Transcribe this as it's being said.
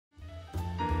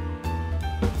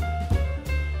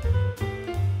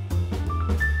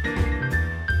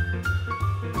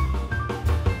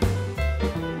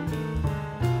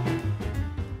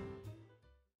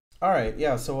All right,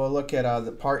 yeah, so we'll look at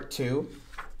the part 2.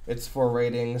 It's for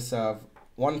ratings of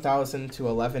 1,000 to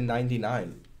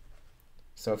 1199.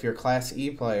 So if you're a Class E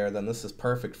player, then this is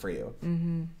perfect for you.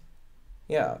 Mm-hmm.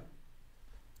 Yeah.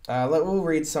 We'll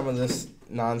read some of this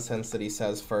nonsense that he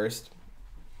says first.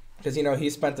 Because, he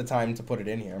spent the time to put it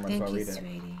in here. I might as well read it.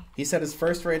 Sweetie. He said his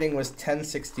first rating was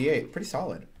 1068. Pretty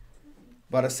solid.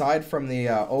 But aside from the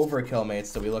overkill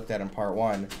mates that we looked at in part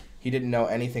 1, he didn't know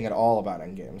anything at all about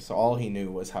endgames. So all he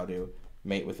knew was how to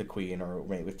mate with a queen or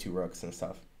mate with 2 rooks and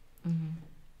stuff.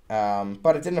 Mm-hmm.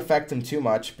 But it didn't affect him too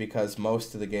much because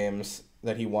most of the games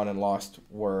that he won and lost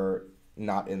were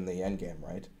not in the endgame,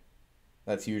 right?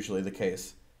 That's usually the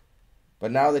case.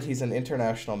 But now that he's an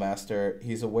international master,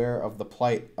 he's aware of the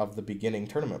plight of the beginning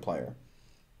tournament player.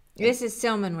 This is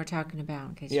Stillman we're talking about,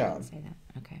 in case you didn't say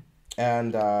that. Okay.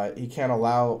 And he can't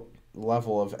allow the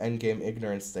level of endgame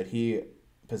ignorance that he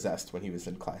possessed when he was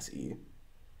in Class E.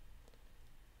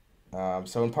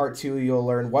 So in part 2, you'll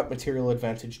learn what material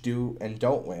advantage do and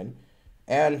don't win,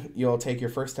 and you'll take your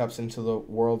first steps into the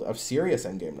world of serious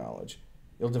endgame knowledge.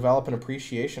 You'll develop an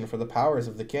appreciation for the powers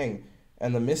of the king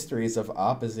and the mysteries of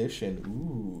opposition.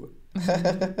 Ooh.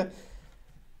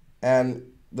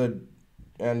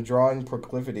 and drawing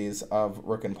proclivities of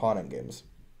rook and pawn endgames.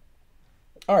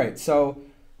 All right, so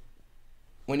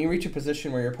when you reach a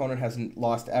position where your opponent has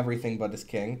lost everything but his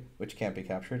king, which can't be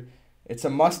captured, it's a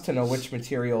must to know which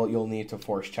material you'll need to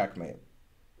force checkmate.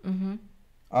 Mm-hmm.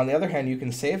 On the other hand, you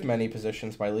can save many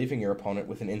positions by leaving your opponent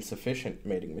with an insufficient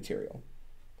mating material.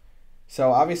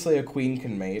 So obviously a queen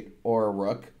can mate, or a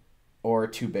rook, or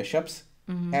 2 bishops,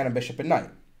 and a bishop and knight.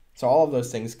 So all of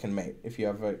those things can mate. If you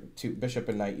have a bishop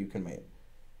and knight, you can mate.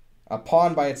 A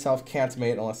pawn by itself can't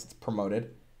mate unless it's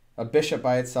promoted. A bishop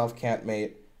by itself can't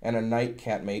mate, and a knight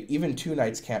can't mate. Even 2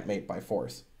 knights can't mate by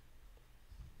force.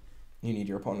 You need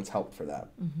your opponent's help for that.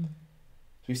 Mm-hmm.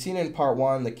 So we've seen in part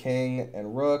 1 the king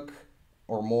and rook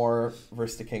or more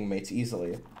versus the king mates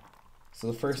easily. So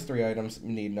the first 3 items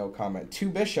need no comment. 2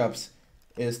 bishops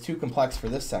is too complex for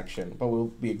this section, but will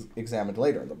be examined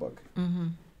later in the book. Mm-hmm.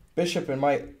 Bishop and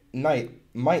knight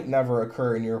might never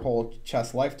occur in your whole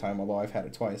chess lifetime, although I've had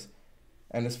it twice,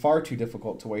 and is far too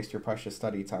difficult to waste your precious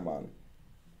study time on.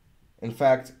 In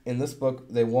fact, in this book,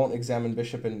 they won't examine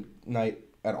bishop and knight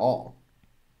at all.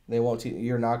 They won't.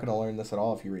 You're not going to learn this at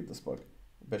all if you read this book,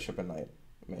 bishop and knight.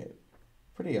 Mate,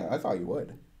 pretty. I thought you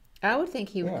would. I would think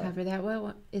he would cover that.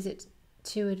 Well, is it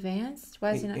too advanced?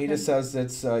 Why is he not? He just says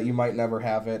it's you might never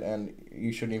have it, and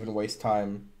you shouldn't even waste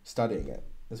time studying it.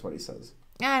 Is what he says.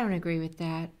 I don't agree with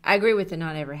that. I agree with the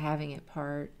not ever having it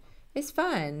part. It's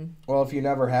fun. Well, if you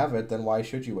never have it, then why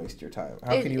should you waste your time?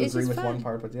 How can you agree with one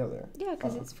part but the other? Yeah,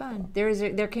 because it's fun.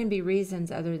 There can be reasons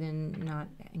other than not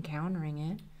encountering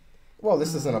it. Well,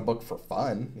 this isn't a book for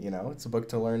fun, It's a book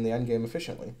to learn the endgame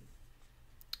efficiently.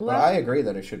 Well, but I agree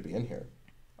that it should be in here.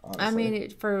 Honestly. I mean,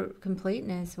 for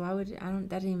completeness, that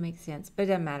didn't even make sense, but it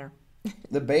doesn't matter.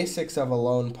 The basics of a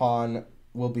lone pawn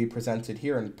will be presented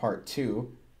here in part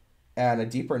 2, and a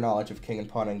deeper knowledge of king and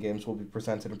pawn endgames will be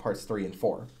presented in parts 3 and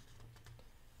 4.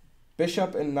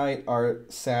 Bishop and knight are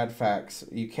sad facts.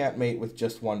 You can't mate with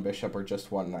just one bishop or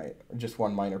just one knight. Just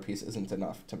one minor piece isn't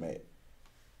enough to mate.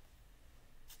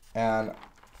 And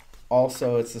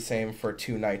also, it's the same for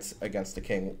 2 knights against the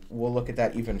king. We'll look at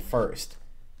that even first.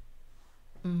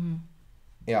 Mm-hmm.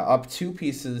 Yeah, up 2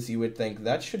 pieces, you would think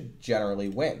that should generally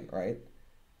win, right?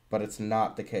 But it's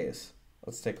not the case.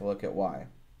 Let's take a look at why.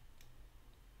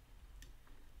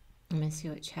 Let me see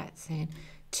what chat's saying.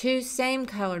 2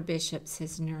 same-colored bishops,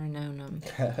 says Neurononum.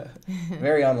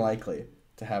 Very unlikely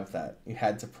to have that. You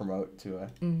had to promote to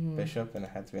a bishop, and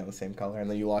it had to be on the same color, and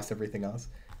then you lost everything else.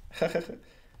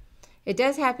 It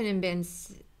does happen in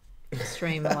Ben's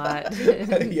stream a lot.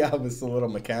 Yeah, it's a little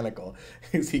mechanical.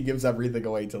 He gives everything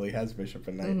away till he has bishop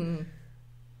and knight. Mm-hmm.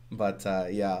 But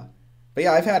yeah,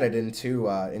 I've had it in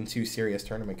 2 serious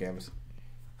tournament games.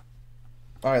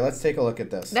 All right, let's take a look at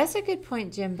this. That's a good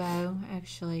point, Jimbo.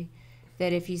 Actually,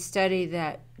 that if you study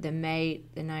the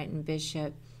mate, the knight and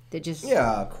bishop, that just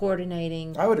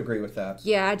coordinating. I would agree with that.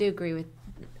 Yeah, I do agree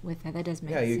with that. That does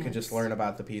make sense. Yeah, you could just learn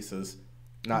about the pieces.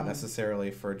 Not necessarily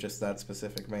for just that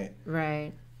specific mate.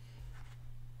 Right.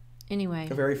 Anyway.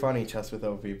 A very funny chess with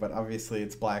Opie, but obviously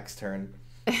it's Black's turn.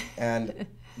 And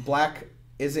Black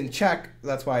is in check.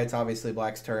 That's why it's obviously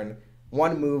Black's turn.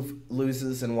 1 move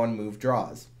loses and 1 move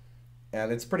draws.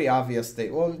 And it's pretty obvious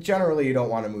that, well, generally you don't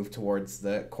want to move towards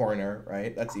the corner,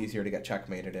 right? That's easier to get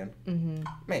checkmated in. Mm-hmm.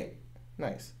 Mate.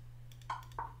 Nice.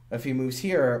 If he moves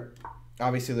here,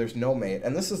 obviously there's no mate.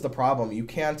 And this is the problem. You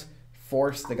can't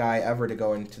force the guy ever to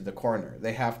go into the corner.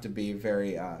 They have to be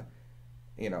very,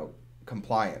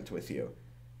 compliant with you.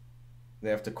 They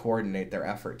have to coordinate their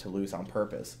effort to lose on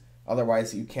purpose.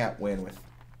 Otherwise, you can't win with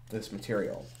this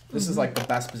material. This is like the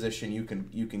best position you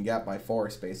can get by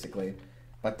force, basically.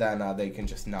 But then they can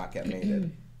just not get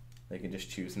mated. They can just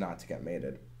choose not to get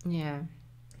mated. Yeah.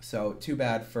 So, too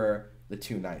bad for the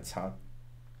 2 knights, huh?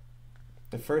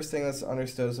 The first thing that's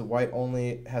understood is that white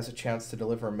only has a chance to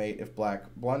deliver a mate if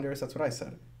black blunders. That's what I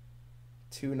said.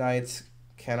 2 knights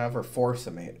can't ever force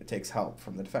a mate. It takes help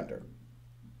from the defender.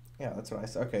 Yeah, that's what I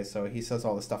said. Okay, so he says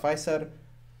all the stuff I said.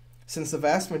 Since the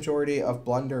vast majority of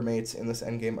blunder mates in this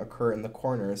endgame occur in the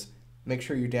corners, make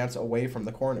sure you dance away from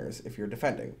the corners if you're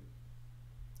defending.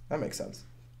 That makes sense.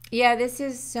 Yeah, this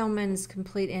is Selman's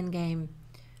complete endgame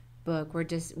book. We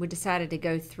decided to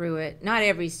go through it. Not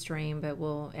every stream, but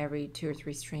every 2 or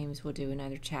 3 streams we'll do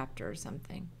another chapter or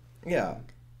something. Yeah.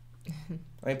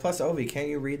 I mean, plus Ovi, can't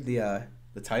you read the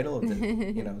title of the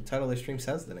the title of the stream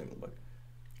says the name of the book.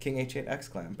 King H8 X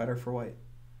Clan, better for white.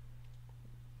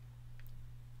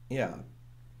 Yeah.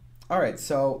 All right,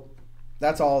 so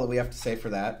that's all that we have to say for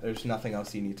that. There's nothing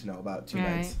else you need to know about 2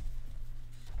 knights.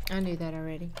 I knew that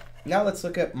already. Now let's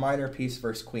look at minor piece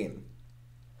versus queen.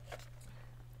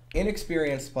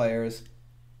 Inexperienced players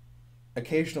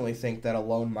occasionally think that a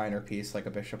lone minor piece, like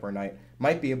a bishop or knight,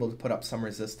 might be able to put up some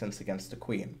resistance against a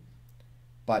queen.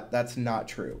 But that's not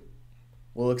true.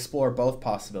 We'll explore both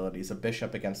possibilities, a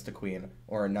bishop against a queen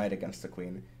or a knight against a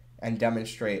queen, and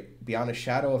demonstrate beyond a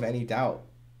shadow of any doubt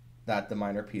that the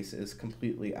minor piece is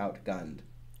completely outgunned.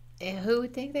 Who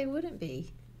would think they wouldn't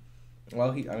be?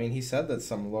 Well, he said that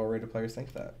some lower-rated players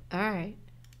think that. All right.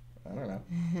 I don't know.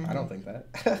 I don't think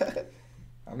that.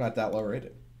 I'm not that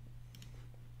low-rated.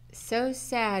 So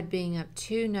sad being up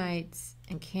 2 knights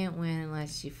and can't win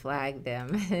unless you flag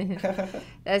them.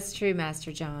 That's true,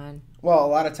 Master John. Well, a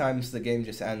lot of times the game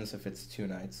just ends if it's 2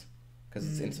 knights because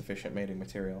it's insufficient mating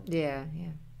material. Yeah.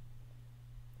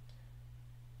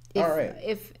 All right.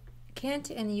 If Kent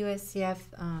and the USCF,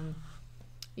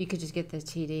 you could just get the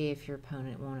TD if your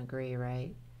opponent won't agree,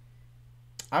 right?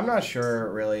 I'm not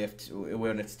sure really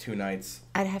when it's 2 knights.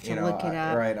 I'd have to look it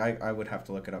up. Right, I would have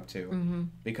to look it up too,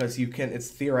 because it's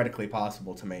theoretically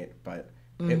possible to mate, but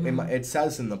it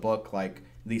says in the book like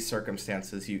these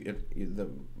circumstances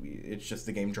it's just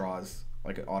the game draws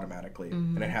like automatically,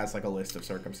 and it has like a list of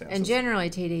circumstances. And generally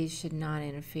TDs should not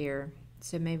interfere,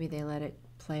 so maybe they let it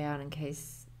play out in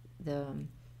case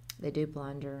they do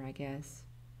blunder, I guess.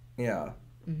 Yeah.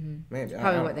 Maybe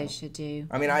Probably what they should do.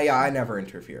 I mean, I never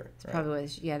interfere. Right? Probably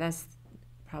that's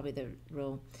probably the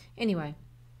rule. Anyway.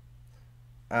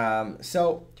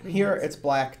 So here it's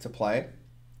black to play.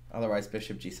 Otherwise,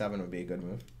 bishop g7 would be a good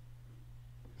move.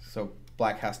 So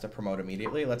black has to promote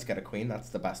immediately. Let's get a queen. That's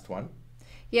the best one.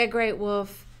 Yeah, Great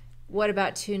Wolf. What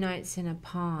about 2 knights and a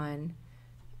pawn?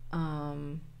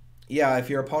 Yeah, if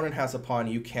your opponent has a pawn,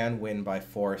 you can win by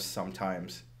force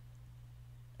sometimes.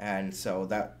 And so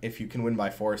that if you can win by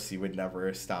force, you would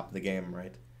never stop the game,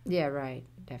 right? Yeah, right.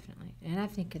 Definitely. And I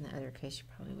think in the other case, you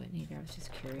probably wouldn't either. I was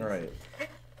just curious. Right. I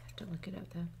have to look it up,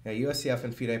 though. Yeah, USCF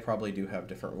and FIDE probably do have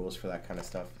different rules for that kind of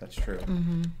stuff. That's true.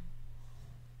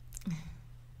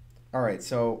 All right,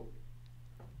 so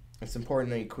it's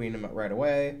important that you queen them right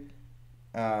away.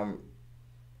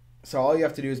 So all you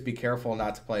have to do is be careful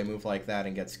not to play a move like that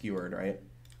and get skewered, right?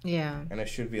 Yeah. And it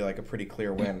should be like a pretty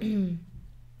clear win.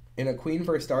 In a queen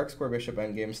versus dark square bishop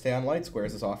endgame, stay on light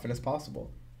squares as often as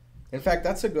possible. In fact,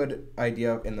 that's a good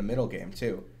idea in the middle game,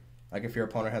 too. Like if your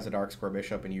opponent has a dark square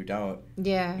bishop and you don't,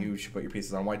 you should put your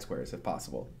pieces on white squares if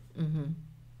possible.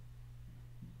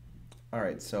 All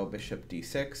right, so bishop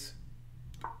d6.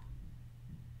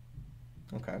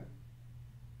 Okay.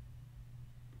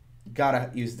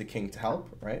 Gotta use the king to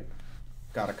help, right?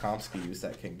 Gotta Komsky use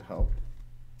that king to help.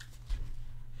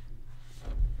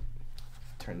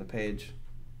 Turn the page.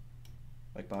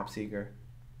 Like Bob Seger.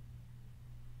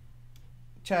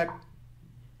 Check.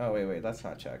 Oh, wait, that's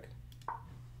not check.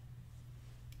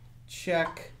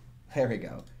 Check. There we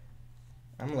go.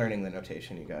 I'm learning the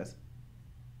notation, you guys.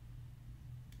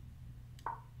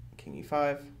 King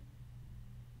e5.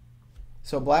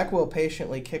 So black will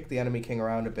patiently kick the enemy king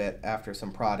around a bit after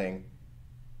some prodding,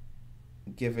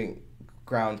 giving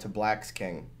ground to black's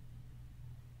king.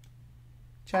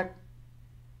 Check.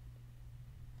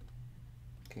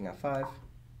 King f5.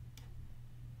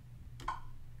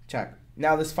 Check.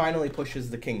 Now this finally pushes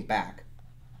the king back.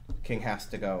 King has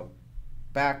to go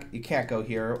back. You can't go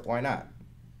here. Why not?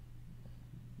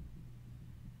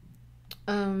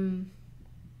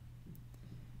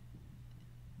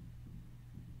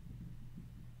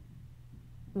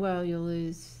 Well, you'll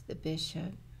lose the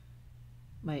bishop.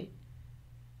 Wait.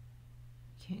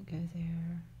 Can't go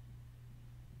there.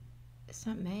 It's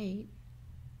not mate.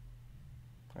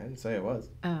 I didn't say it was.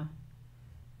 Oh.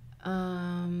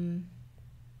 I'm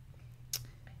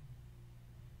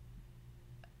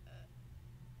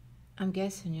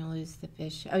guessing you'll lose the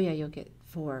bishop. Oh, yeah, you'll get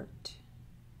forked.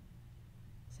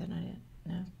 Is that not it?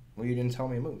 No. Well, you didn't tell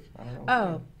me move. I don't know.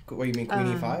 Oh. What, you mean queen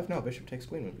e5? No, bishop takes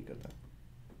queen would be good, though.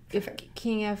 If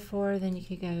king f4, then you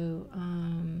could go...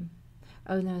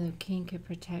 oh, no, the king could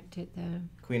protect it, though.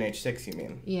 Queen h6, you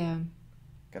mean? Yeah.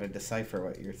 Got to decipher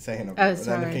what you're saying over Oh,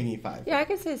 sorry. then the king e5. Yeah, I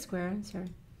could say square. I'm sorry.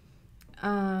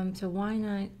 So why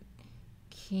not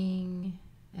king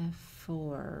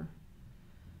f4?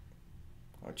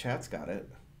 Oh, chat's got it.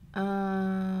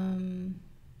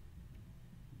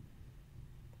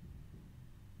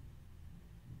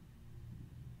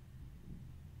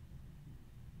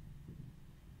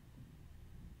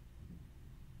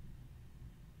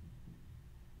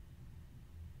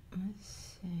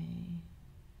 Let's see.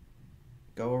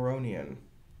 Go Aronian.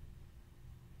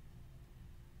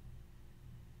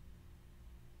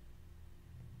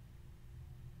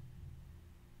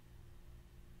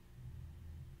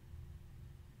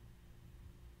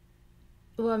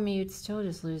 Well, I mean, you'd still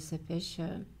just lose the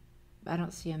bishop. I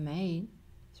don't see a mate.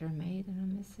 Is there a mate that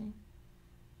I'm missing?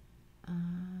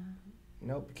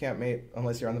 Nope, you can't mate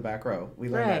unless you're on the back row. We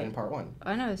learned that in part 1.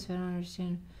 I know, so I don't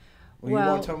understand. Well, you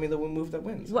won't tell me the move that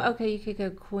wins. Well, okay, you could go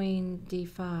queen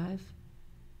d5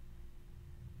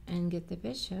 and get the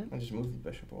bishop. I'll just move the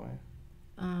bishop away.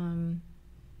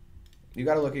 You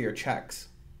got to look at your checks.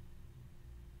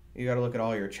 You got to look at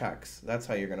all your checks. That's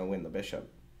how you're going to win the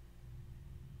bishop.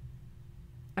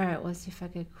 All right, let's see if I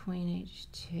get queen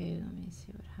h2. Let me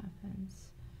see what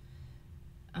happens.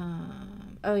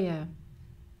 Oh, yeah.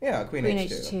 Yeah, queen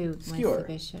h2 wins skewer. the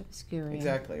bishop. Skewer, yeah.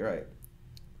 Exactly, right.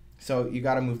 So you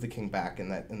got to move the king back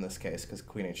in this case because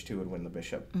queen h2 would win the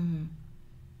bishop. Mm-hmm.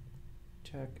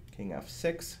 Check. King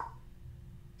f6.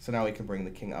 So now we can bring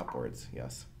the king upwards.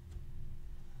 Yes.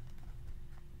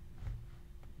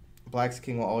 Black's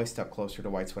king will always step closer to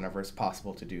white's whenever it's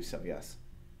possible to do so. Yes.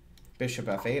 Bishop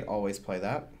f8. Always play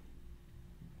that.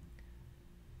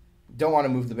 Don't want to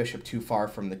move the bishop too far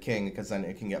from the king because then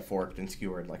it can get forked and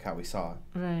skewered like how we saw.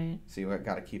 Right. So you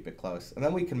got to keep it close. And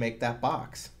then we can make that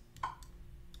box.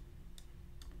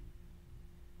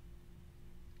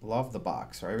 Love the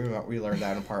box, right? We learned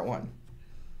that in part 1.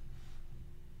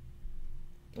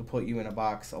 It'll put you in a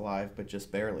box alive, but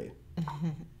just barely.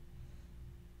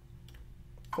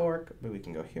 Fork, but we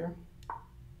can go here.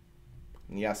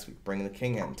 And yes, we bring the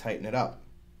king in, tighten it up.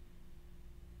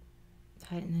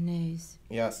 Tighten the nose.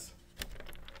 Yes.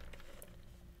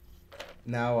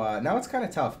 Now it's kind of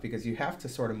tough because you have to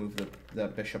sort of move the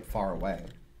bishop far away.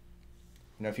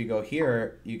 You know, if you go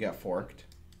here, you get forked.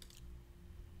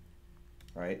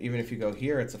 Right? Even if you go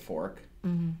here, it's a fork.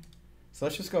 Mm-hmm. So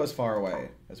let's just go as far away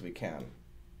as we can.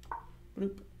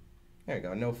 Bloop. There you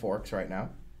go. No forks right now.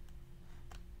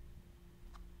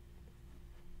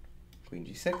 Queen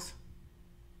g6.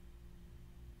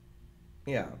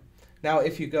 Yeah. Now,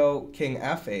 if you go king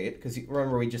f8, because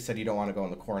remember we just said you don't want to go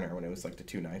in the corner when it was like the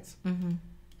 2 knights. Mm-hmm.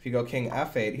 If you go king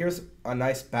f8, here's a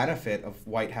nice benefit of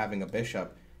white having a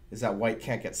bishop, is that white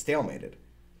can't get stalemated.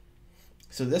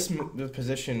 So the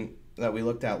position that we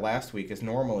looked at last week is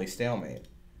normally stalemate.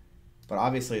 But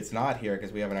obviously it's not here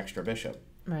because we have an extra bishop.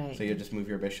 Right. So you just move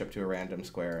your bishop to a random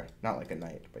square, not like a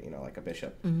knight, but like a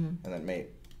bishop, and then mate.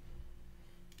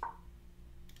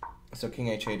 So king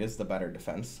h8 is the better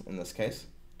defense in this case.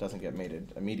 Doesn't get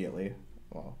mated immediately.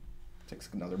 Well, takes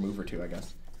another move or 2, I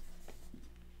guess.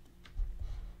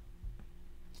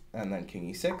 And then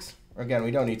king e6. Again,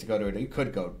 we don't need to go to it. You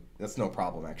could go. That's no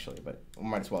problem, actually, but we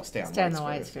might as well stay on the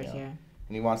white squares, yeah.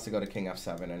 And he wants to go to king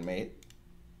f7 and mate.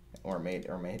 Or mate.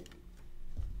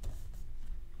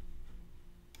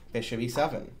 Bishop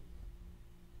e7.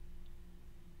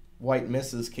 White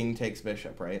misses, king takes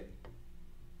bishop, right?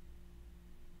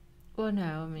 Well,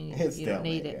 no, I mean, it's you don't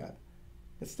need it. Yeah.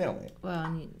 It's stalemate.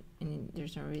 Well, and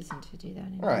there's no reason to do that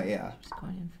anymore. All right, yeah. Just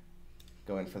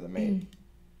go in for the mate.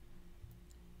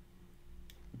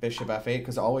 Bishop f8,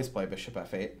 because I always play bishop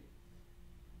f8.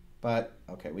 But,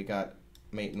 okay, we got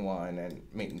mate in 1 and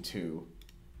mate in 2.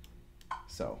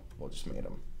 So, we'll just mate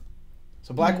them.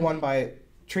 So black won by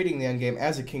treating the endgame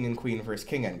as a king and queen versus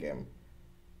king endgame.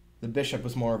 The bishop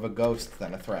was more of a ghost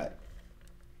than a threat.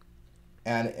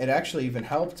 And it actually even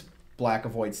helped black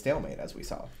avoid stalemate, as we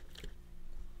saw.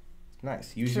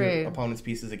 Nice. Use your opponent's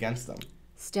pieces against them.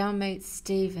 Stalemate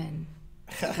Steven.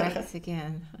 Practice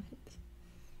again.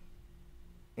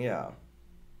 Yeah.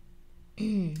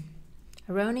 Aronian,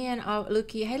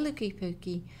 Lukey, hey Lukey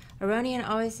Pookie. Aronian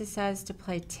always decides to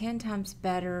play 10 times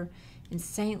better in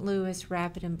St. Louis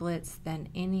Rapid and Blitz than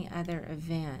any other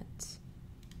event.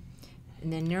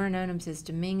 And then Neurononum says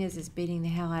Dominguez is beating the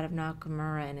hell out of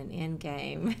Nakamura in an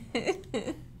endgame.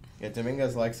 Yeah,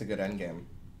 Dominguez likes a good endgame.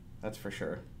 That's for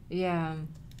sure. Yeah.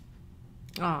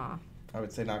 Aw. I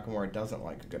would say Nakamura doesn't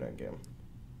like a good endgame.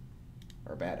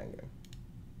 Or a bad endgame.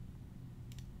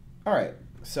 Alright,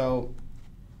 so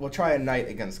we'll try a knight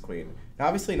against queen. Now,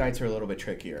 obviously, knights are a little bit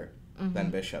trickier than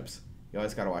bishops. You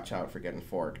always got to watch out for getting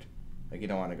forked. Like, you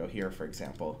don't want to go here, for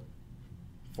example.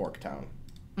 Fork town.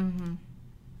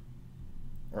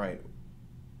 Right.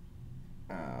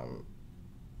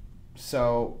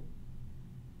 So,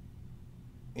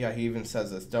 yeah, he even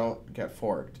says this. Don't get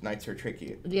forked. Knights are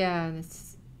tricky. Yeah,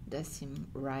 this does seem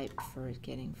ripe for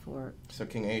getting forked. So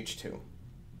king h2.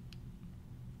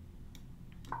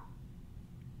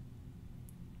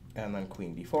 And then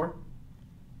queen d4.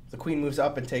 The queen moves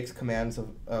up and takes commands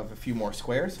of a few more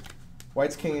squares.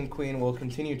 White's king and queen will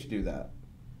continue to do that.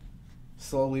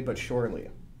 Slowly but surely.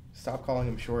 Stop calling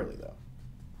him surely, though.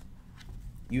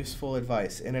 Useful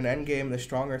advice. In an endgame, the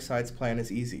stronger side's plan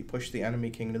is easy. Push the enemy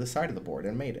king to the side of the board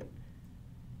and mate it.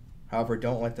 However,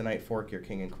 don't let the knight fork your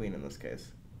king and queen in this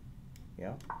case.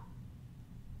 Yeah?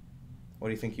 What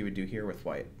do you think you would do here with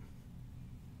white?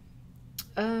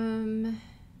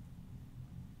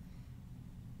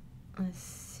 Let's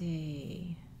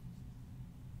see.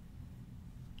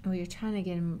 Oh, you're trying to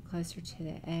get him closer to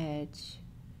the edge.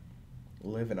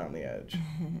 Living on the edge.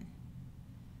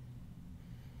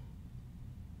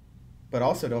 But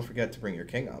also don't forget to bring your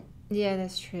king up. Yeah,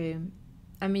 that's true.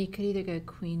 I mean, you could either go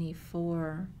queen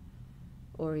e4,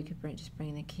 or you could just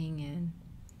bring the king in.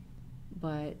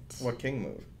 But What king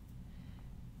move?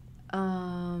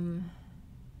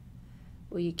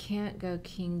 well, you can't go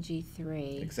king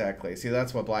g3. Exactly. See,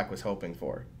 that's what black was hoping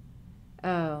for.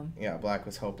 Oh. Yeah, black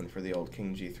was hoping for the old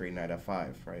king g3, knight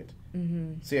f5, right?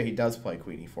 Mm-hmm. So yeah, he does play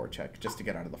queen e4 check just to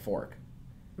get out of the fork.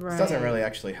 Right. This doesn't really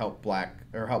actually help black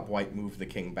or help white move the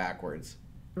king backwards.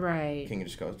 Right. King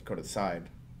just go to the side,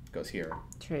 goes here.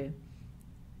 True.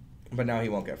 But now he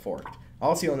won't get forked.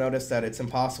 Also, you'll notice that it's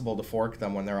impossible to fork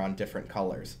them when they're on different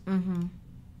colors. Mm-hmm.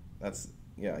 That's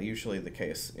usually the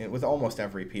case with almost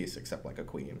every piece except like a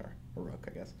queen or a rook,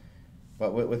 I guess.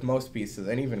 But with most pieces,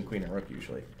 and even queen and rook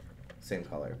usually, same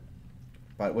color.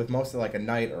 But with most of like a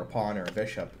knight or a pawn or a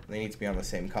bishop, they need to be on the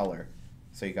same color.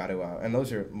 So you got to, and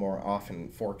those are more often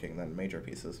forking than major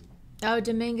pieces. Oh,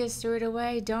 Dominguez threw it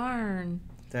away. Darn.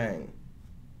 Dang.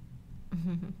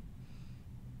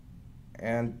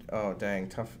 And, oh, dang,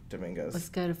 tough Dominguez. Let's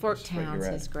go to Forktown,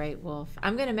 says Great Wolf.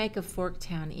 I'm going to make a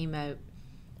Forktown emote.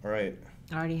 All right.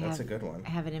 I already That's a good one. I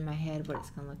have it in my head what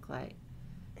it's going to look like.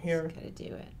 Here. Just got to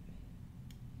do it.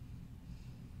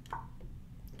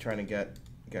 Trying to get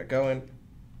going.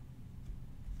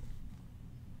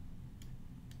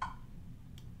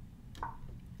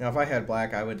 Now, if I had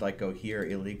black, I would like go here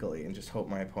illegally and just hope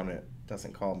my opponent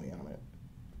doesn't call me on it.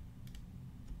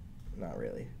 Not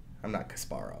really. I'm not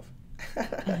Kasparov.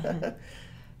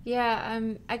 Yeah,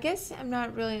 I guess I'm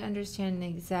not really understanding the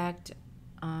exact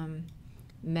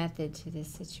method to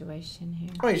this situation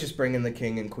here. Well, he's just bringing the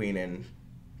king and queen in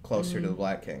closer to the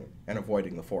black king and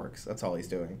avoiding the forks. That's all he's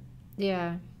doing.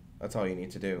 Yeah. That's all you need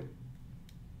to do.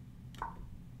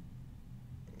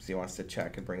 So he wants to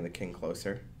check and bring the king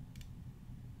closer.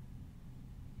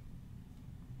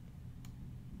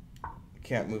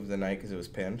 Can't move the knight because it was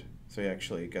pinned, so he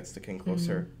actually gets the king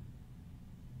closer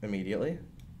immediately.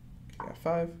 King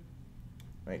f5,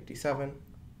 knight d7,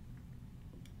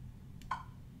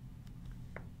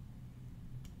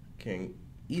 king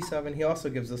e7. He also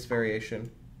gives this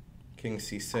variation: king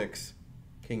c6,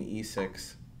 king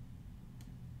e6,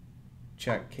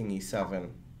 check, king e7,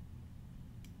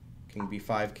 king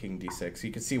b5, king d6.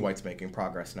 You can see white's making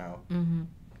progress now. Mm-hmm.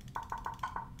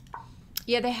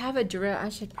 Yeah, they have a drill. I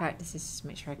should practice this just to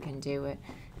make sure I can do it.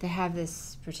 They have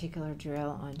this particular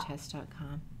drill on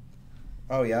chess.com.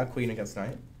 Oh, yeah? Queen against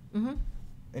knight? Mm-hmm.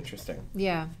 Interesting.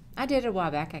 Yeah. I did it a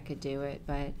while back. I could do it,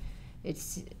 but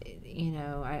it's,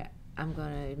 I'm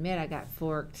going to admit I got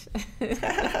forked.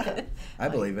 I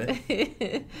believe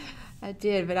it. I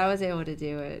did, but I was able to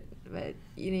do it. But,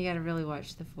 you got to really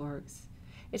watch the forks.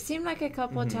 It seemed like a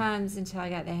couple of times until I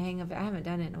got the hang of it. I haven't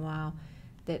done it in a while.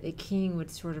 That the king would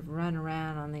sort of run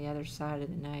around on the other side of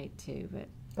the knight too, but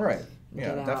right,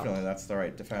 yeah, definitely that's the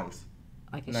right defense.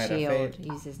 Like a knight shield, F8.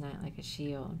 use his knight like a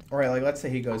shield. All right, like let's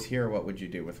say he goes here. What would you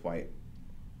do with white?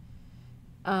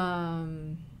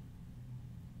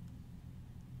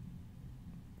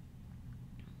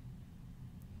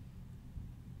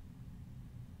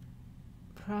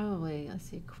 Probably, let's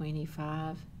see, queen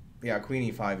e5. Yeah,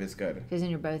 queen e5 is good. Because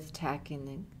then you're both attacking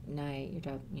the knight.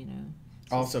 So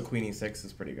also, queen e6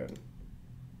 is pretty good.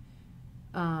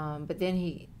 But then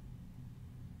he.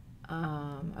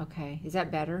 Okay, is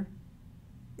that better?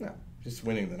 No, just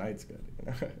winning the knight's good.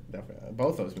 Definitely,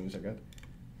 both those moves are good.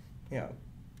 Yeah.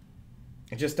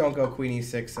 And just don't go queen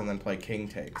e6 and then play king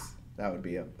takes. That would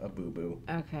be a boo-boo.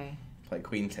 Okay. Play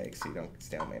queen takes so you don't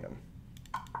stalemate him.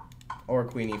 Or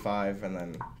queen e5 and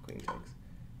then queen takes.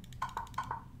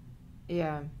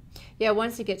 Yeah. Yeah,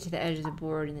 once you get to the edge of the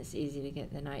board and it's easy to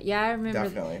get the knight. Yeah, I remember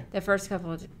Definitely. the first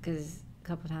couple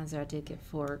times there I did get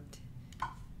forked.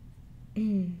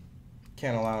 Can't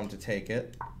allow him to take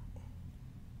it.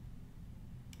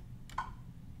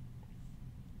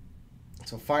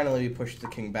 So finally we pushed the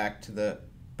king back to the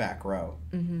back row.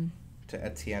 Mm-hmm. To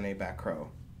Etienne back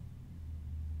row.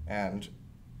 And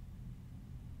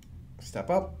step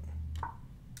up.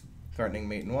 Threatening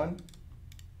mate in 1.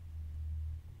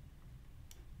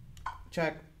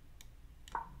 Check.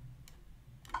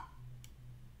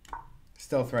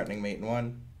 Still threatening mate in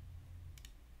 1.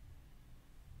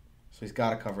 So he's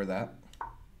got to cover that.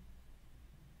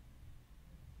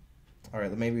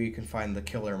 Alright, maybe we can find the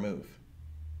killer move.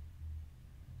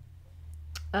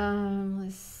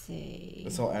 Let's see.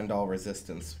 This will end all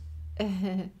resistance.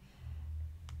 It's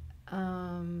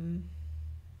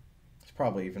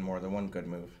probably even more than one good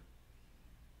move.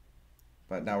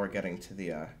 But now we're getting to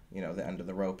the, the end of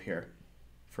the rope here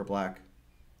for black.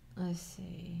 Let's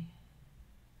see.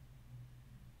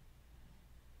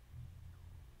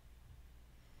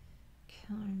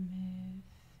 Killer move.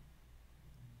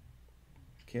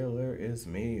 Killer is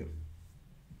me.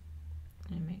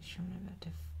 Let me make sure I'm not about to...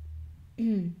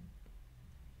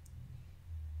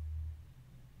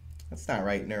 That's not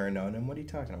right, Neurononim. What are you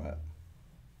talking about?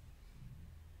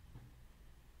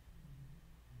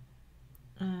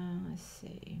 Let's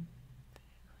see.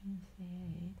 Queen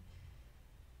C8.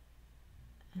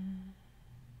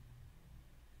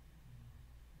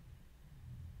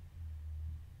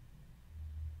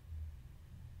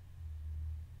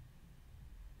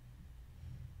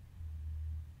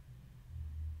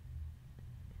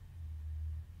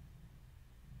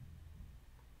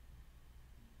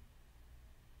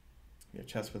 Your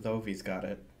chess with Ovi's got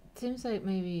it. Seems like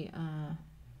maybe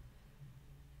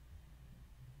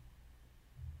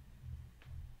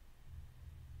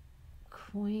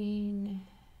queen.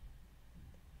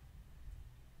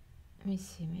 Let me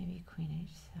see, maybe queen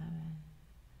h7.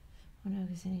 Oh no,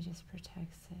 because then he just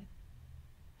protects it.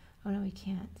 Oh no, he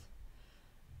can't.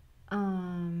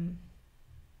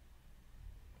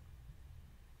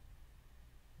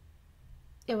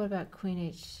 Yeah, what about queen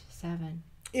h7?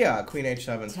 Yeah, queen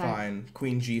h7's fine.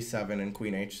 Queen g7 and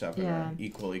queen h7 are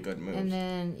equally good moves. And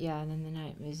then the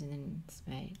knight moves and then it's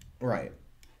mate. Right.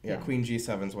 Yeah, queen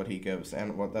g7's what he gives,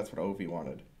 and that's what Ovi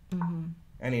wanted. Mm-hmm.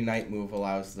 Any knight move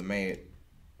allows the mate.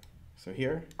 So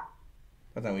here,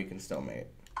 but then we can still mate.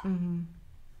 Mm-hmm.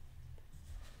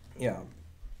 Yeah.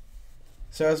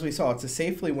 So as we saw, to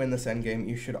safely win this endgame,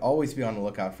 you should always be on the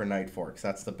lookout for knight forks.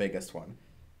 That's the biggest one.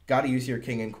 Got to use your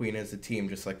king and queen as a team,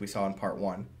 just like we saw in part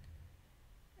 1.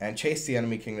 And chase the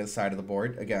enemy king to the side of the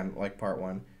board, again, like part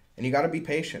 1. And you got to be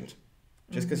patient.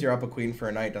 Just because you're up a queen for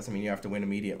a knight doesn't mean you have to win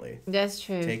immediately. That's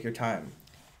true. Take your time.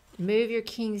 Move your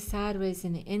king sideways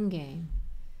in the endgame.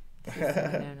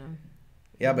 No.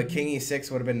 Yeah, but king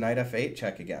e6 would have been knight f8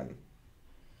 check again.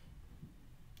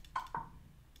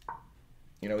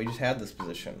 We just had this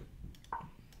position.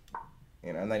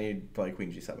 And then you'd play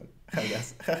queen g7, I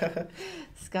guess.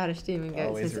 Scottish Demon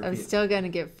Goat says, I'm still going to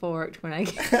get forked when I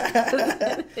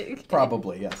get...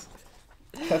 Probably, yes.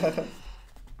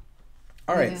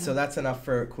 All right, so that's enough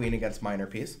for queen against minor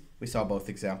piece. We saw both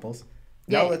examples.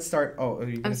 Now let's start...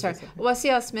 I'm sorry. Well,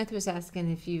 C.L. Smith was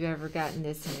asking if you've ever gotten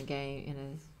this in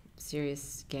a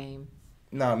serious game.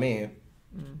 Not me.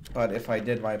 But if I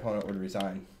did, my opponent would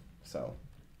resign. So...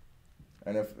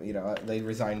 And if, they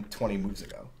resigned 20 moves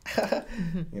ago,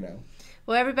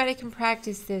 Well, everybody can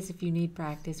practice this if you need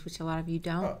practice, which a lot of you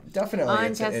don't. Oh, definitely,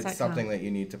 it's something that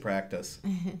you need to practice,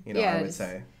 I would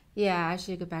say. Yeah, I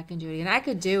should go back and do it again. I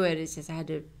could do it, it's just I had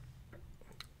to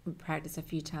practice a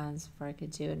few times before I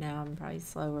could do it. Now I'm probably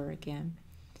slower again.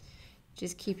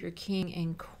 Just keep your king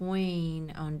and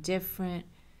queen on different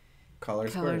color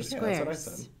squares. Yeah, that's what I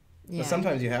said. Yeah. But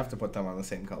sometimes you have to put them on the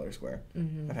same color square.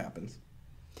 That happens.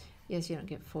 Yes, you don't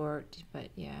get forked,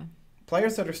 but yeah.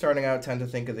 Players that are starting out tend to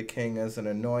think of the king as an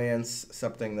annoyance,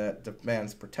 something that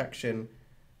demands protection.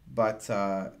 But,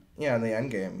 in the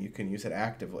endgame, you can use it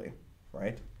actively,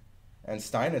 right? And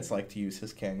Steinitz liked to use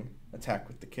his king, attack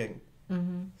with the king.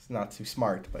 Mm-hmm. It's not too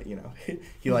smart, but,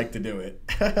 he liked to do it.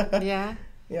 Yeah?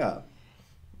 Yeah.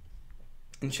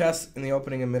 In chess, in the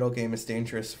opening and middle game, it's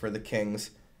dangerous for the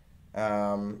kings.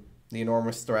 The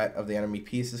enormous threat of the enemy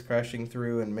pieces crashing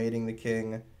through and mating the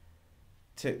king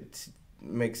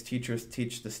makes teachers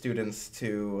teach the students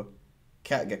to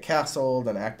get castled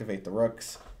and activate the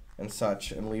rooks and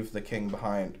such and leave the king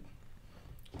behind.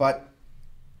 But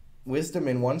wisdom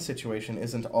in one situation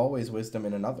isn't always wisdom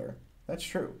in another. That's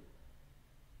true.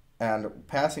 And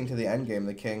passing to the endgame,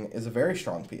 the king is a very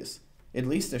strong piece, at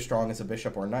least as strong as a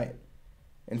bishop or knight.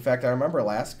 In fact, I remember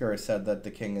Lasker said that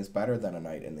the king is better than a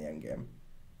knight in the endgame.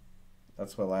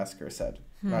 That's what Lasker said.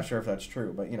 Not sure if that's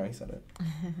true, but, he said it.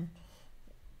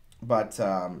 But,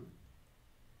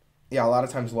 yeah, a lot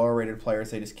of times lower-rated players,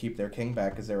 they just keep their king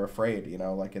back because they're afraid,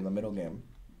 like in the middle game.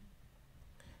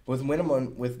 With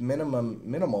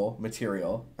minimal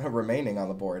material remaining on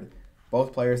the board,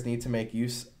 both players need to make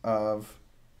use of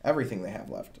everything they have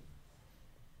left.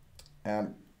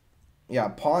 And, yeah,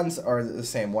 pawns are the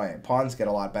same way. Pawns get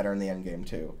a lot better in the endgame,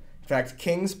 too. In fact,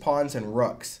 kings, pawns, and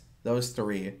rooks, those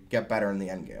three, get better in the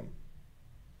endgame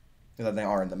than they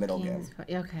are in the middle game.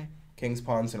 Okay. Kings,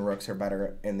 pawns, and rooks are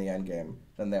better in the endgame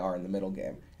than they are in the middle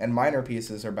game. And minor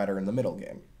pieces are better in the middle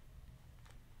game.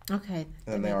 Okay.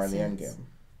 Than they are in the endgame.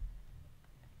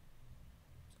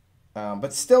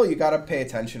 But still, you gotta pay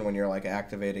attention when you're like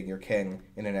activating your king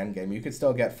in an endgame. You could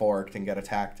still get forked and get a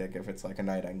tactic if it's like a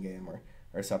knight endgame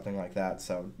or something like that.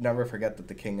 So never forget that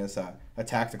the king is a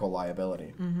tactical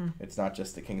liability. It's not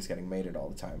just the king's getting mated all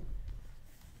the time.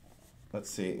 Let's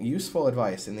see. Useful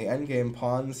advice. In the endgame,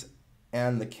 pawns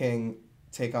and the king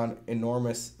take on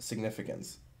enormous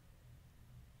significance.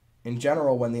 In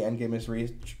general, when the endgame is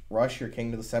reached, rush your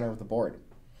king to the center of the board.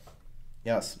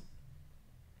 Yes.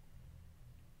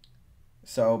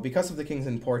 So, because of the king's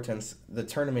importance, the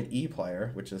tournament E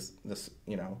player, which is this,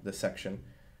 this section,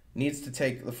 needs to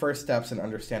take the first steps in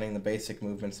understanding the basic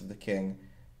movements of the king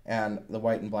and the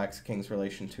white and black king's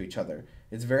relation to each other.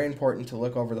 It's very important to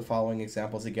look over the following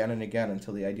examples again and again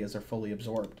until the ideas are fully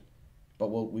absorbed. But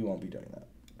we won't be doing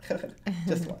that.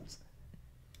 Just once.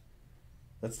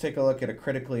 Let's take a look at a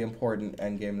critically important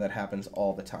endgame that happens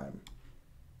all the time.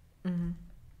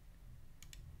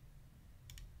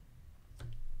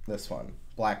 This one.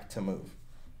 Black to move.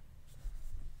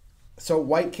 So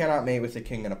white cannot mate with the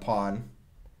king and a pawn.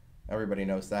 Everybody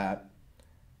knows that.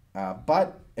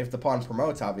 But if the pawn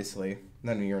promotes, obviously,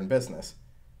 then you're in business.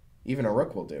 Even a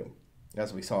rook will do,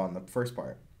 as we saw in the first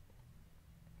part.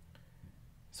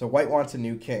 So white wants a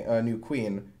new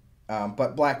queen,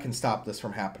 but black can stop this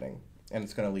from happening, and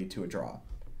it's going to lead to a draw.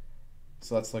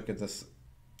 So let's look at this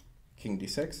king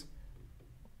d6.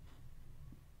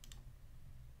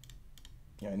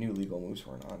 Yeah, I knew legal moves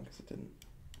weren't on because it didn't.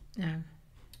 Yeah.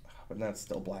 But that's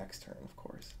still black's turn, of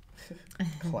course.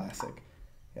 Classic.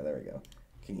 Yeah, there we go.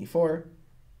 King e4.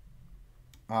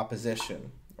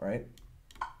 Opposition, right?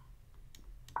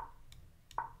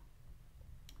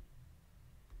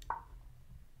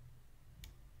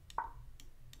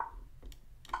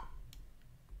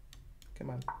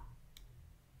 Come on.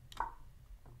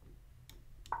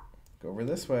 Go over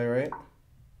this way, right?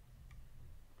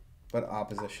 But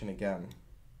opposition again.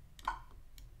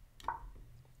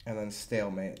 And then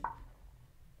stalemate.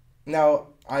 Now,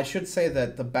 I should say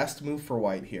that the best move for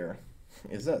white here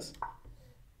is this.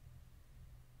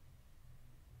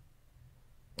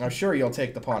 Now, sure, you'll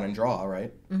take the pawn and draw,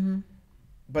 right?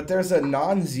 But there's a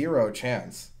non-zero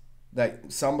chance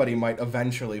that somebody might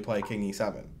eventually play king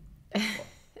e7.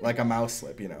 Like a mouse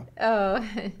slip, Oh.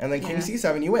 And then king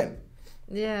c7, you win.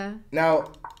 Yeah.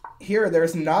 Now, here,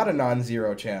 there's not a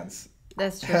non-zero chance.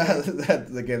 That's true.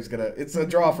 that the game's gonna... It's a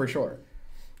draw for sure.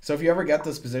 So if you ever get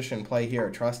this position, play here,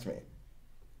 trust me.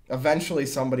 Eventually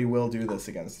somebody will do this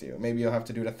against you. Maybe you'll have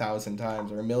to do it 1,000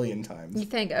 times or 1,000,000 times. You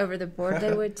think over the board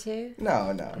they would too?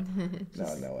 No. No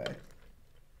way.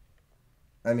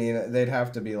 I mean, it'd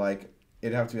have to be like,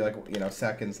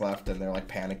 seconds left and they're like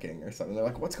panicking or something. They're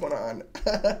like, what's going on?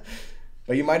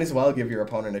 But you might as well give your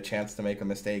opponent a chance to make a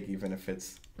mistake, even if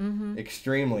it's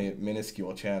extremely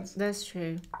minuscule chance. That's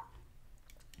true.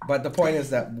 But the point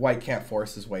is that white can't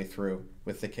force his way through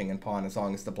with the king and pawn as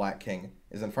long as the black king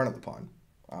is in front of the pawn,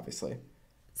 obviously.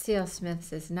 C.L. Smith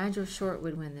says Nigel Short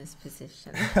would win this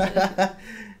position.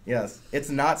 Yes. It's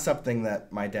not something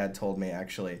that my dad told me,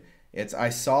 actually. I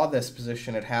saw this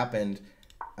position, it happened,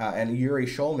 and Yuri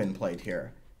Shulman played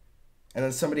here. And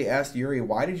then somebody asked Yuri,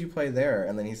 why did you play there?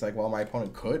 And then he's like, well, my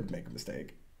opponent could make a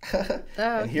mistake.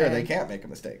 And here they can't make a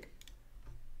mistake.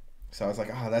 So I was like,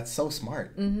 oh, that's so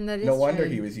smart. That is no wonder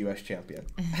true. he was U.S. champion.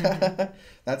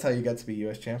 That's how you get to be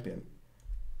U.S. champion.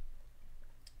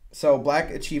 So black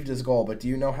achieved his goal, but do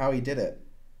you know how he did it?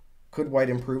 Could white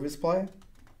improve his play?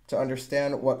 To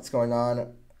understand what's going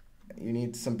on, you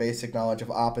need some basic knowledge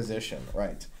of opposition,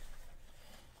 right?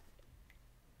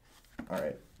 All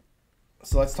right.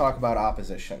 So let's talk about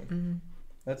opposition. Mm-hmm.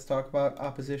 Let's talk about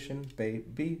opposition,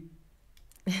 baby.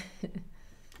 And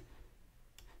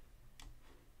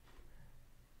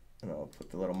I'll put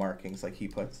the little markings like he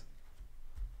puts.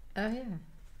 Oh, yeah.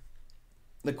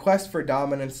 The quest for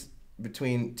dominance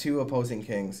between two opposing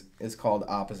kings is called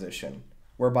opposition,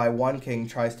 whereby one king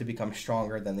tries to become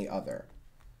stronger than the other.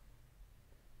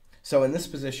 So in this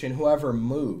position, whoever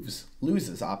moves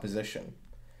loses opposition.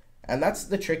 And that's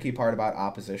the tricky part about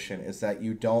opposition, is that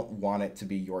you don't want it to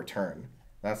be your turn.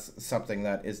 That's something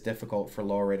that is difficult for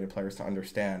lower rated players to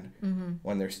understand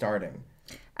when they're starting.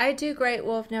 I do, Great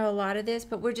Wolf, know a lot of this,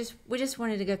 but we just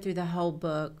wanted to go through the whole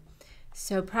book.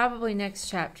 So probably next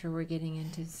chapter we're getting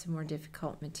into some more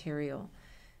difficult material.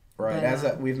 Right, but,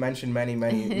 as we've mentioned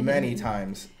many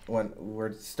times, when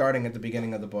we're starting at the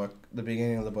beginning of the book, the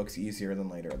beginning of the book's easier than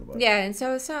later in the book. Yeah, and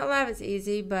so a lot of it's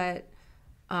easy, but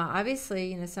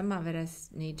obviously, some of it I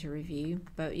need to review.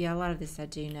 But yeah, a lot of this I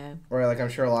do know. Right, like I'm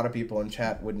sure a lot of people in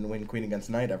chat wouldn't win queen against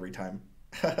knight every time.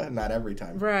 Not every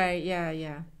time. Right,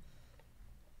 yeah.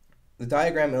 The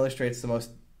diagram illustrates the most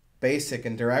basic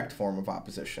and direct form of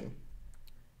opposition.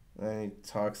 Then he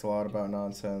talks a lot about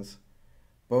nonsense.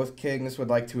 Both kings would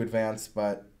like to advance,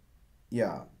 but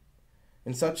yeah.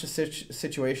 In such a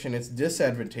situation, it's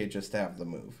disadvantageous to have the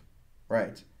move.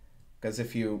 Right. Because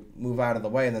if you move out of the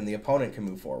way, then the opponent can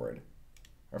move forward.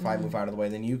 Or if I move out of the way,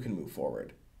 then you can move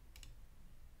forward.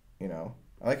 I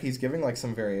like he's giving like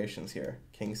some variations here.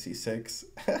 King c6.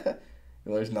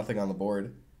 There's nothing on the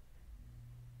board.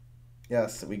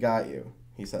 Yes, we got you,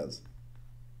 he says.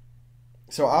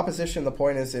 So opposition, the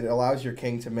point is it allows your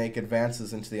king to make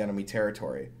advances into the enemy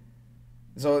territory.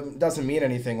 So it doesn't mean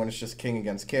anything when it's just king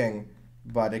against king,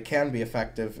 but it can be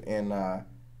effective in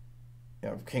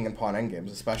king and pawn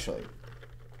endgames especially.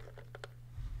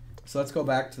 So let's go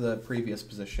back to the previous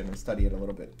position and study it a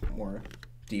little bit more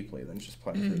deeply than just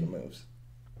playing through the moves.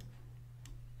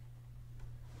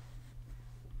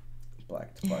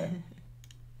 Black to play.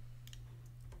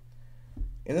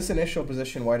 In this initial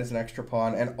position, white is an extra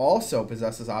pawn and also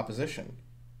possesses opposition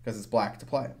because it's black to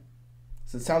play.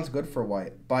 So it sounds good for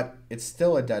white, but it's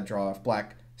still a dead draw if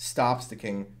black stops the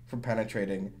king from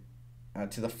penetrating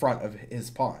to the front of his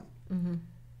pawn.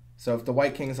 So if the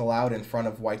white king is allowed in front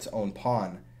of white's own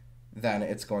pawn, then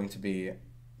it's going to be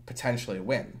potentially a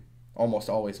win. Almost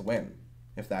always a win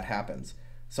if that happens.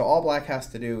 So all black has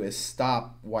to do is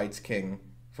stop white's king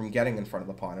from getting in front of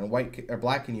the pawn, and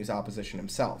black can use opposition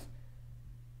himself.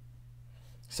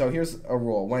 So here's a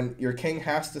rule. When your king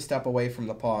has to step away from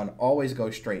the pawn, always go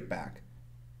straight back.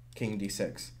 King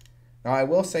d6. Now I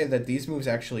will say that these moves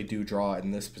actually do draw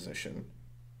in this position,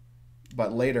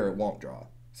 but later it won't draw.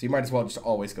 So you might as well just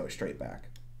always go straight back.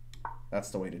 That's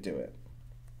the way to do it.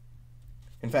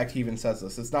 In fact, he even says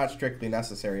this. It's not strictly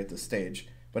necessary at this stage,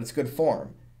 but it's good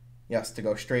form, yes, to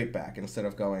go straight back instead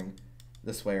of going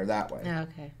this way or that way.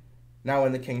 Okay. Now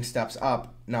when the king steps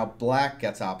up, now black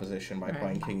gets opposition by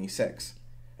playing king e6.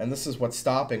 And this is what's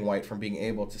stopping white from being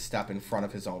able to step in front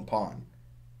of his own pawn.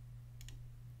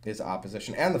 Is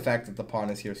opposition. And the fact that the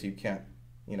pawn is here so you can't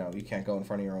go in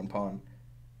front of your own pawn.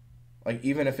 Like,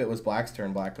 even if it was black's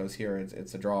turn, black goes here,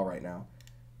 it's a draw right now.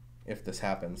 If this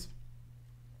happens.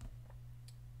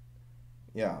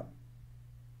 Yeah.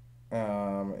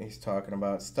 He's talking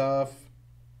about stuff.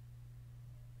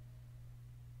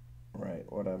 Right,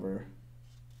 whatever.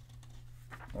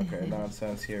 Okay,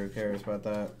 nonsense here. Who cares about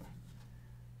that?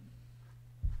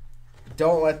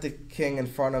 Don't let the king in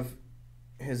front of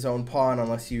his own pawn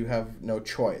unless you have no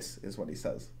choice, is what he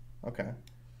says. Okay.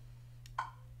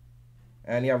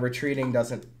 And yeah, retreating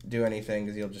doesn't do anything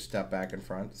because you'll just step back in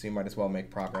front, so you might as well make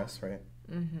progress, right?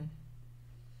 A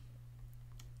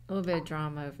little bit of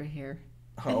drama over here.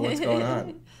 Oh, what's going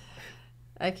on?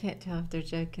 I can't tell if they're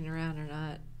joking around or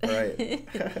not. Right.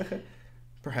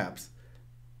 Perhaps.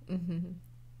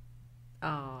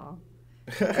 Aw.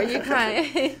 Are you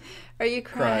crying? Are you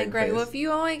crying? Great. Face. Well, if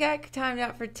you only got timed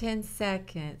out for 10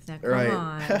 seconds, now come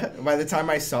on. By the time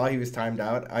I saw he was timed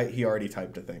out, he already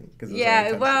typed a thing.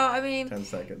 Yeah, well, I mean, 10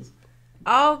 seconds.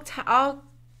 All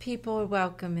people are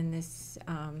welcome in this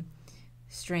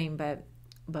stream, but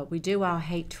we do all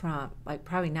hate Trump. Like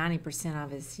probably 90%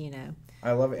 of us,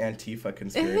 I love Antifa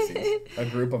conspiracies. A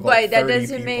group of like 30 that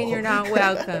doesn't people. mean you're not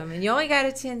welcome, and you only got a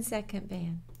 10-second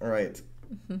ban. Right.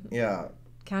 Yeah.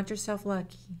 Count yourself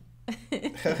lucky.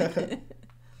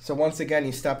 So once again,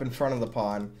 you step in front of the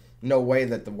pawn. No way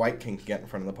that the white king can get in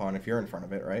front of the pawn if you're in front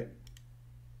of it, right?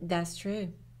 That's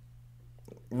true.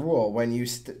 Rule: when you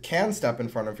can step in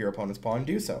front of your opponent's pawn,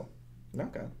 do so.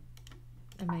 Okay.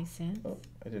 That makes sense. Oh,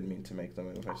 I didn't mean to make the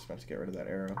move. I just meant to get rid of that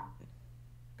arrow.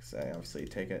 Because I obviously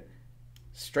take it.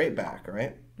 straight back,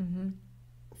 right? Mm-hmm.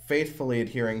 Faithfully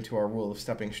adhering to our rule of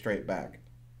stepping straight back.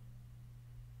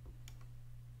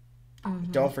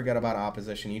 Mm-hmm. Don't forget about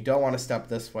opposition. You don't want to step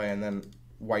this way and then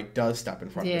white does step in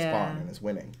front of his pawn and is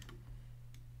winning.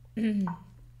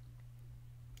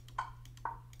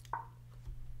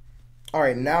 All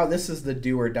right, now this is the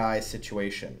do or die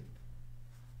situation.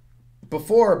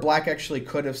 Before, black actually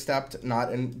could have stepped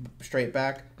not in straight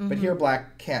back, but here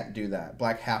black can't do that.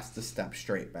 Black has to step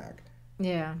straight back.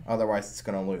 Yeah. Otherwise, it's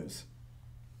going to lose.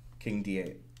 King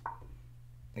d8.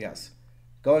 Yes.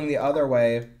 Going the other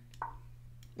way,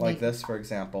 like this, for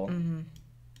example. Mm-hmm.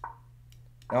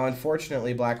 Now,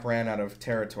 unfortunately, black ran out of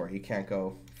territory. He can't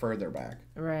go further back.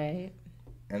 Right.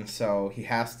 And so he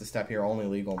has to step here, only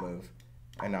legal move.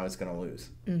 And now he's going to lose.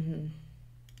 Mm-hmm.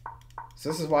 So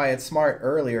this is why it's smart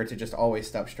earlier to just always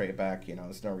step straight back. You know,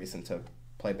 there's no reason to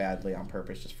play badly on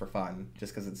purpose just for fun,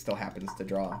 just because it still happens to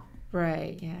draw.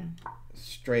 Right, yeah.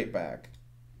 Straight back.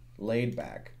 Laid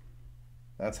back.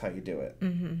 That's how you do it.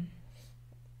 Mm-hmm.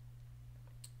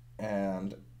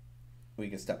 And we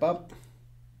can step up.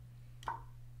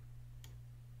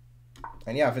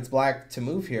 And yeah, if it's black to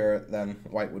move here, then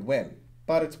white would win.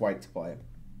 But it's white to play.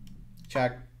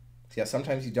 Check. So yeah,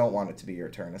 sometimes you don't want it to be your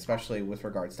turn, especially with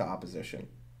regards to opposition.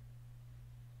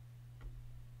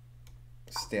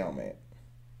 Stalemate.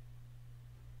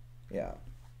 Yeah.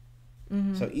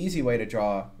 Mm-hmm. So easy way to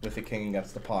draw with the king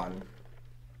against the pawn.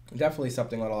 Definitely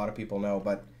something that a lot of people know,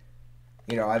 but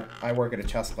you know, I work at a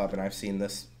chess club and I've seen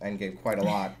this endgame quite a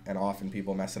lot, and often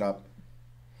people mess it up.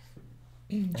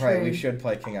 True. Right, we should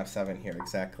play king f7 here,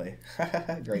 exactly.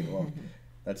 Great move.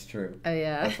 That's true. Oh,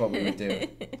 yeah. That's what we would do.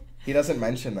 He doesn't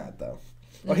mention that, though.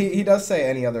 Well, he does say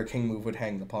any other king move would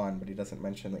hang the pawn, but he doesn't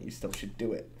mention that you still should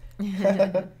do it.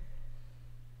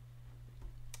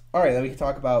 All right, then we can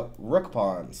talk about rook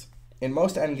pawns. In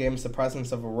most endgames, the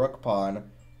presence of a rook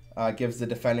pawn gives the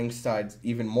defending side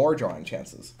even more drawing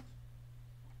chances.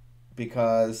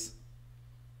 Because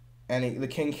the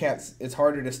king can't... It's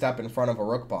harder to step in front of a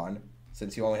rook pawn,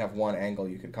 since you only have one angle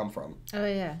you could come from. Oh,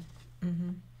 yeah.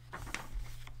 Mm-hmm.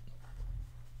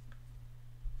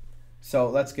 So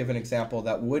let's give an example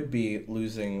that would be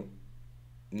losing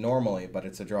normally, but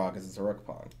it's a draw because it's a rook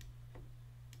pawn.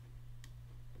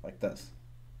 Like this.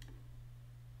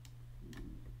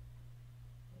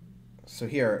 So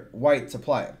here, white to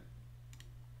play.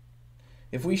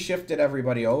 If we shifted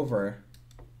everybody over,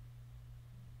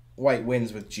 white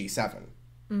wins with g7.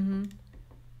 Mm-hmm.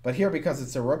 But here, because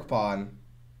it's a rook pawn,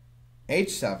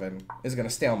 h7 is going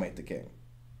to stalemate the king.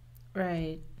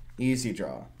 Right. Easy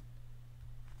draw.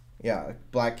 Yeah,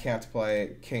 black can't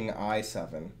play king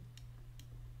i7.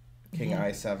 King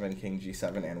i7, king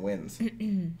g7, and wins.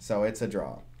 So it's a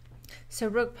draw. So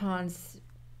rook pawns,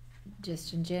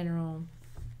 just in general,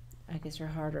 I guess are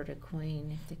harder to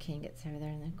queen if the king gets over there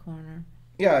in the corner.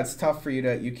 Yeah, it's tough for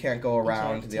you can't go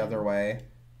around Exactly. the other way,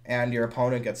 and your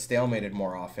opponent gets stalemated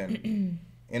more often.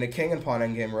 In a king and pawn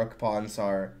endgame, rook pawns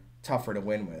are tougher to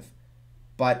win with.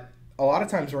 But a lot of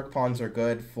times rook pawns are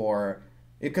good for...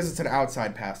 Because it's an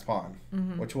outside passed pawn,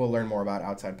 which we'll learn more about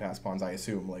outside passed pawns, I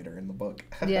assume, later in the book.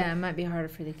 Yeah, it might be harder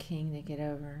for the king to get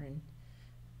over, and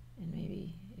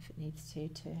maybe if it needs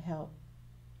to help.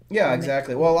 Yeah,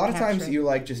 exactly. Well, a lot of capture times it.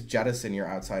 you just jettison your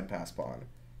outside passed pawn.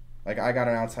 Like, I got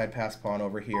an outside passed pawn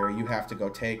over here, you have to go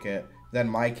take it, then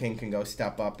my king can go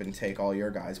step up and take all your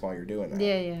guys while you're doing that.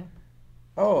 Yeah, yeah.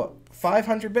 Oh,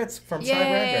 500 bits from Cy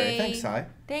Bradbury. Thanks, Cy.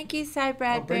 Thank you, Cy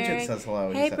Bradbury. Oh, Bridget says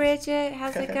hello. Hey, Bridget.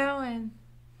 How's it going?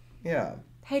 Yeah.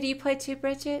 Hey, do you play too,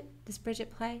 Bridget? Does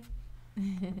Bridget play?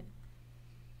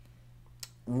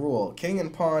 Rule. King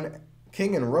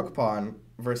and rook pawn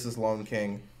versus lone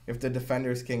king, if the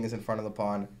defender's king is in front of the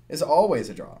pawn, is always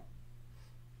a draw.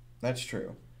 That's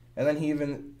true. And then he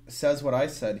even says what I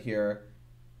said here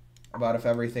about if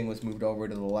everything was moved over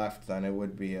to the left, then it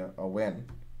would be a win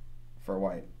for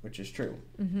white, which is true.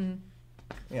 Mm-hmm.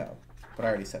 Yeah, but I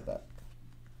already said that.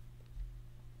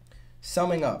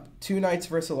 Summing up, two knights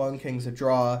versus a lone king is a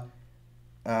draw.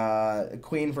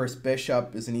 Queen versus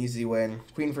bishop is an easy win.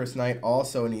 Queen versus knight,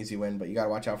 also an easy win, but you gotta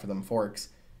watch out for them forks.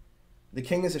 The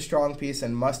king is a strong piece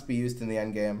and must be used in the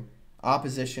endgame.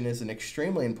 Opposition is an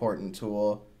extremely important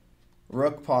tool.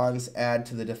 Rook pawns add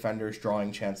to the defender's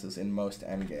drawing chances in most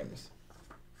endgames.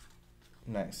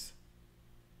 Nice.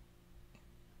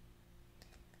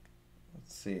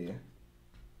 Let's see.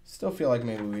 Still feel like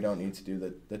maybe we don't need to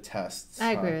do the tests.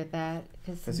 I agree with that.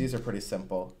 Because these are pretty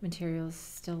simple. Material's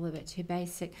still a little bit too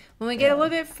basic. When we get a little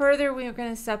bit further, we're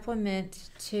going to supplement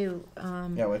to...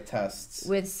 with tests.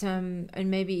 With some, and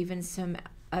maybe even some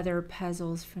other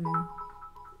puzzles from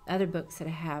other books that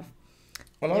I have.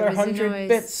 Another It was a 100 noise.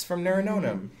 bits from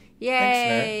Neurononum.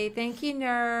 Yay! Thank you,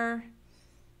 Ner.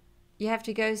 You have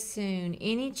to go soon.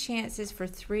 Any chances for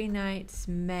 3 nights,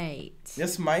 mate?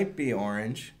 This might be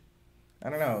orange.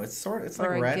 I don't know. It's like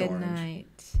For a red good orange.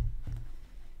 night.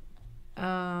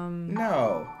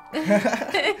 No.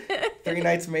 3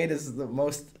 nights mate is the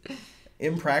most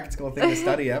impractical thing to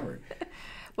study ever.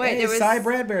 Wait, hey, there was... Cy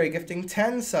Bradbury gifting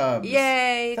 10 subs.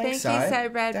 Yay! Thanks, Thank you, Cy. Cy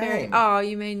Bradbury. Dang. Oh,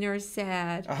 you made Ner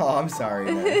sad. Oh, I'm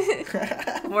sorry. Man.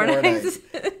 4 nights.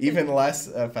 Even less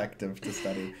effective to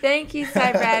study. Thank you,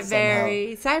 Cy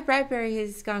Bradbury. Cy Bradbury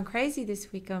has gone crazy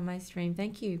this week on my stream.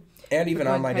 Thank you. And even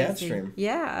on my crazy. dad's stream.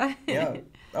 Yeah. Yeah.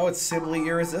 Oh, it's Sibley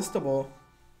Irresistible.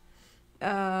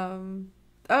 Oh.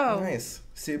 Nice.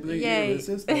 Sibley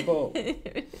Irresistible.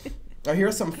 Now, here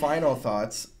are some final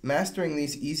thoughts. Mastering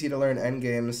these easy-to-learn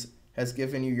endgames has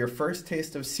given you your first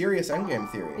taste of serious endgame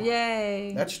theory.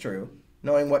 Yay. That's true.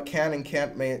 Knowing what can and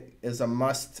can't mate is a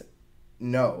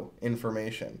must-know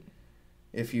information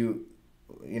if you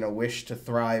wish to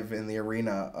thrive in the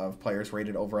arena of players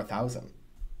rated over 1,000.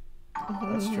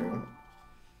 That's true.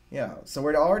 Yeah, so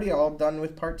we're already all done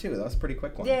with part 2. That was a pretty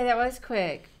quick one. Yeah, that was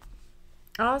quick.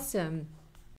 Awesome.